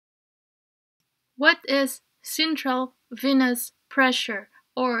What is central venous pressure,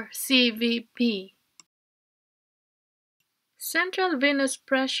 or CVP? Central venous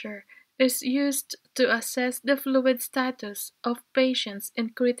pressure is used to assess the fluid status of patients in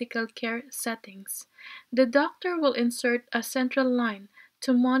critical care settings. The doctor will insert a central line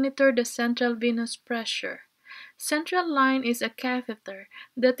to monitor the central venous pressure. Central line is a catheter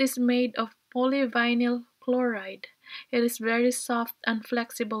that is made of polyvinyl chloride. It is very soft and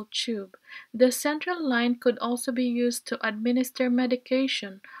flexible tube. The central line could also be used to administer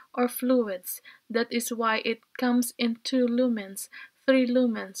medication or fluids. That is why it comes in 2 lumens, 3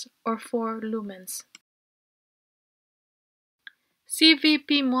 lumens, or 4 lumens.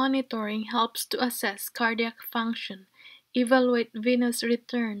 CVP monitoring helps to assess cardiac function, evaluate venous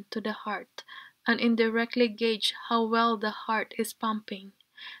return to the heart, and indirectly gauge how well the heart is pumping.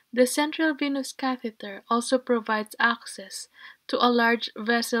 The central venous catheter also provides access to a large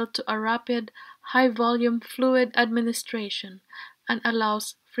vessel to a rapid, high-volume fluid administration and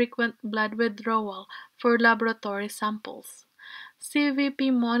allows frequent blood withdrawal for laboratory samples.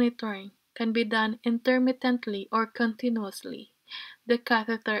 CVP monitoring can be done intermittently or continuously. The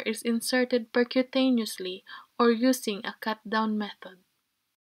catheter is inserted percutaneously or using a cut-down method.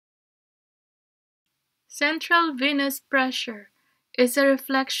 Central venous pressure is a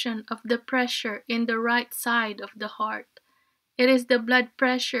reflection of the pressure in the right side of the heart. It is the blood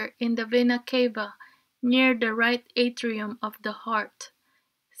pressure in the vena cava near the right atrium of the heart.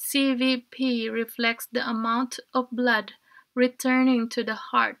 CVP reflects the amount of blood returning to the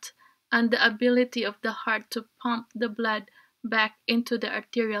heart and the ability of the heart to pump the blood back into the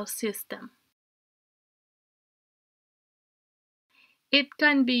arterial system. It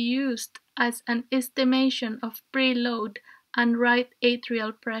can be used as an estimation of preload and right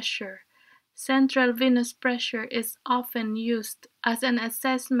atrial pressure. Central venous pressure is often used as an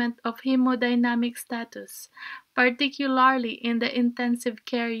assessment of hemodynamic status, particularly in the intensive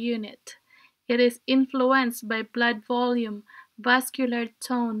care unit. It is influenced by blood volume, vascular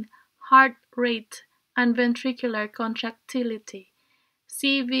tone, heart rate, and ventricular contractility.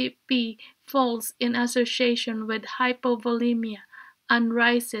 CVP falls in association with hypovolemia and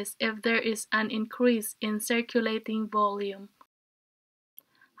rises if there is an increase in circulating volume.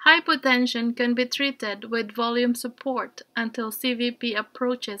 Hypotension can be treated with volume support until CVP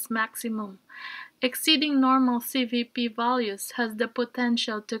approaches maximum. Exceeding normal CVP values has the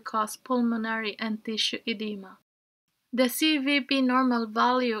potential to cause pulmonary and tissue edema. The CVP normal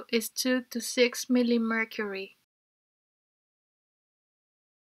value is 2 to 6 mmHg.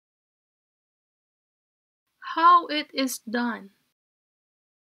 How it is done?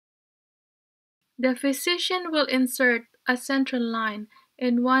 The physician will insert a central line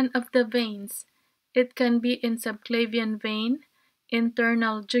in one of the veins. It can be in subclavian vein,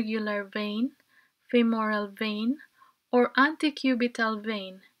 internal jugular vein, femoral vein, or antecubital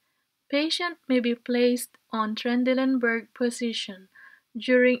vein. Patient may be placed on Trendelenburg position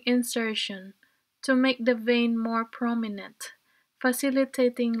during insertion to make the vein more prominent,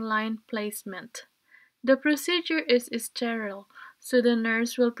 facilitating line placement. The procedure is sterile, so the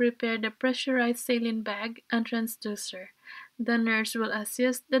nurse will prepare the pressurized saline bag and transducer. The nurse will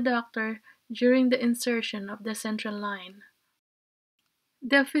assist the doctor during the insertion of the central line.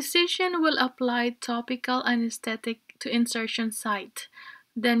 The physician will apply topical anesthetic to insertion site,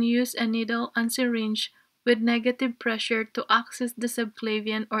 then use a needle and syringe with negative pressure to access the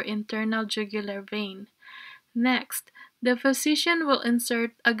subclavian or internal jugular vein. Next, the physician will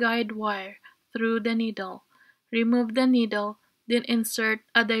insert a guide wire through the needle. Remove the needle, then insert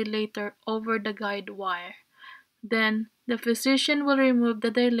a dilator over the guide wire. Then, the physician will remove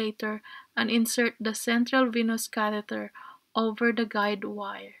the dilator and insert the central venous catheter over the guide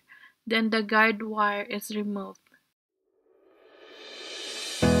wire. Then the guide wire is removed.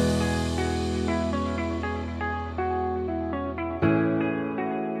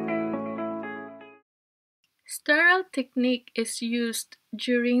 Sterile technique is used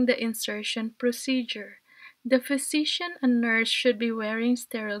during the insertion procedure. The physician and nurse should be wearing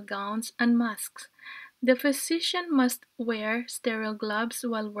sterile gowns and masks. The physician must wear sterile gloves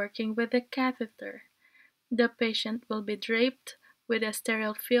while working with the catheter. The patient will be draped with a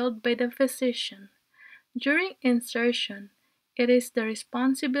sterile field by the physician. During insertion, it is the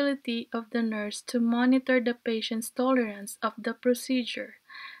responsibility of the nurse to monitor the patient's tolerance of the procedure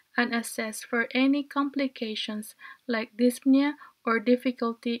and assess for any complications like dyspnea or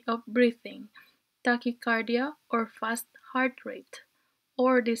difficulty of breathing, tachycardia or fast heart rate,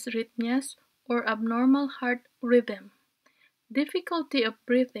 or dysrhythmias or abnormal heart rhythm. Difficulty of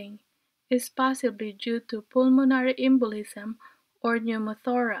breathing is possibly due to pulmonary embolism or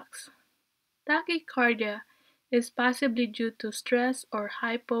pneumothorax. Tachycardia is possibly due to stress or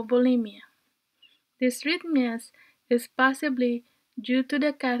hypovolemia. Dysrhythmias is possibly due to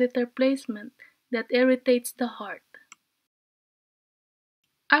the catheter placement that irritates the heart.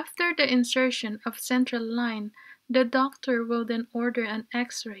 After the insertion of central line, the doctor will then order an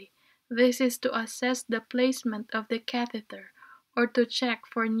X-ray. This is to assess the placement of the catheter or to check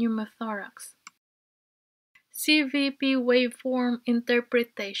for pneumothorax. CVP waveform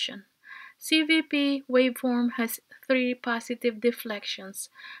interpretation. CVP waveform has three positive deflections,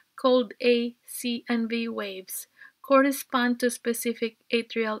 called A, C, and V waves, correspond to specific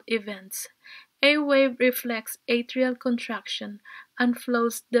atrial events. A wave reflects atrial contraction and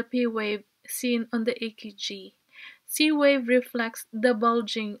flows the P wave seen on the EKG. C wave reflects the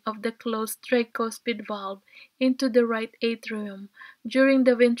bulging of the closed tricuspid valve into the right atrium during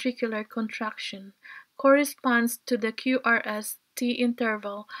the ventricular contraction, corresponds to the QRS-T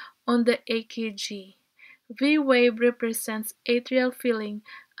interval on the EKG. V wave represents atrial filling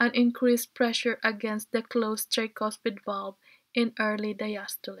and increased pressure against the closed tricuspid valve in early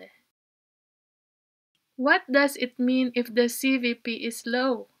diastole. What does it mean if the CVP is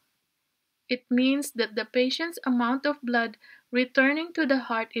low? It means that the patient's amount of blood returning to the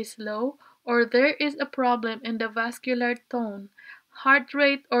heart is low, or there is a problem in the vascular tone, heart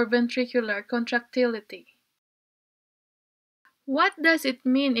rate, or ventricular contractility. What does it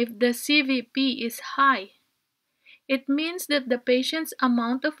mean if the CVP is high? It means that the patient's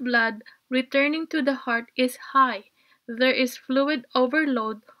amount of blood returning to the heart is high, there is fluid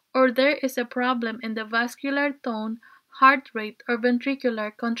overload, or there is a problem in the vascular tone, heart rate, or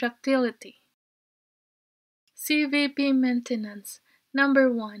ventricular contractility. CVP maintenance.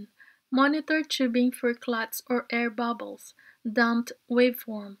 Number 1. Monitor tubing for clots or air bubbles, damped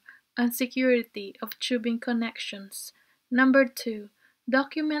waveform, and security of tubing connections. Number 2.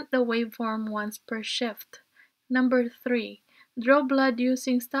 Document the waveform once per shift. Number 3. Draw blood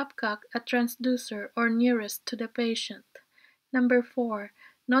using stopcock at transducer or nearest to the patient. Number 4.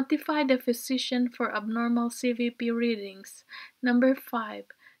 Notify the physician for abnormal CVP readings. Number 5.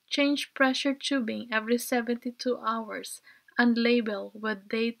 Change pressure tubing every 72 hours and label with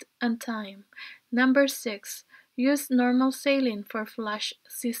date and time. Number 6. Use normal saline for flush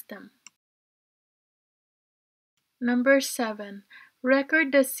system. Number 7.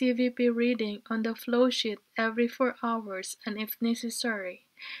 Record the CVP reading on the flow sheet every 4 hours and if necessary.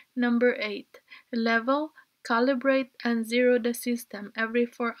 Number 8. Level, calibrate, and zero the system every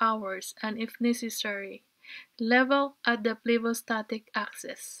 4 hours and if necessary. Level at the plevostatic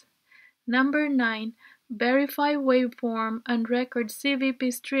axis. Number 9. Verify waveform and record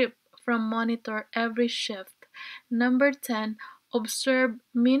CVP strip from monitor every shift. Number 10. Observe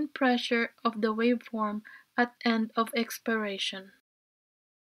mean pressure of the waveform at end of expiration.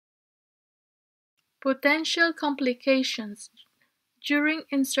 Potential complications during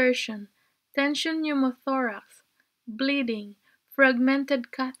insertion: tension pneumothorax, bleeding,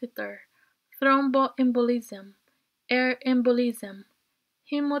 fragmented catheter, thromboembolism, air embolism,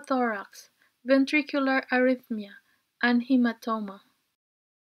 hemothorax, ventricular arrhythmia, and hematoma.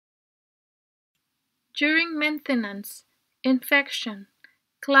 During maintenance, infection,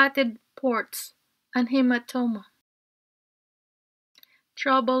 clotted ports, and hematoma.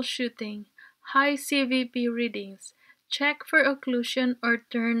 Troubleshooting: high CVP readings. Check for occlusion or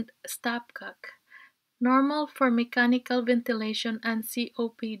turned stopcock. Normal for mechanical ventilation and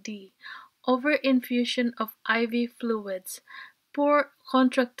COPD. Overinfusion of IV fluids. Poor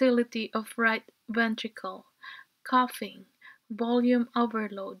contractility of right ventricle. Coughing. Volume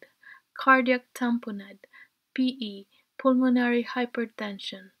overload. Cardiac tamponade. PE. Pulmonary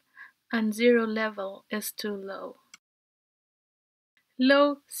hypertension. And zero level is too low.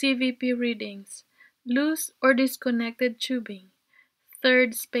 Low CVP readings, loose or disconnected tubing,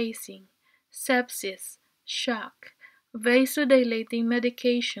 third spacing, sepsis, shock, vasodilating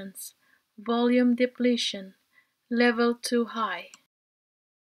medications, volume depletion, level too high.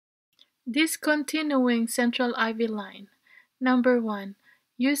 Discontinuing central IV line. Number 1.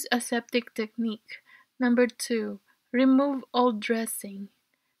 Use aseptic technique. Number 2. Remove old dressing.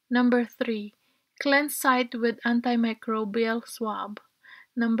 Number 3. Cleanse site with antimicrobial swab.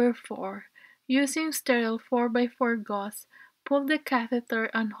 Number 4. Using sterile 4x4 gauze, pull the catheter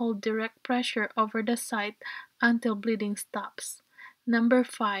and hold direct pressure over the site until bleeding stops. Number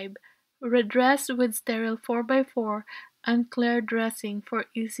 5. Redress with sterile 4x4 and clear dressing for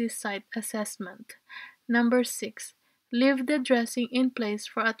easy site assessment. Number 6. Leave the dressing in place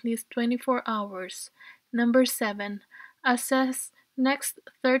for at least 24 hours. Number 7. Assess next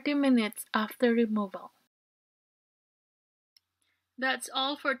 30 minutes after removal. That's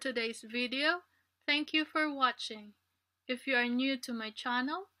all for today's video. Thank you for watching. If you are new to my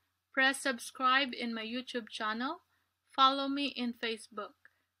channel, press subscribe in my YouTube channel. Follow me in Facebook.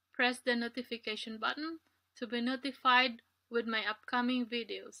 Press the notification button to be notified with my upcoming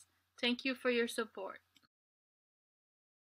videos. Thank you for your support.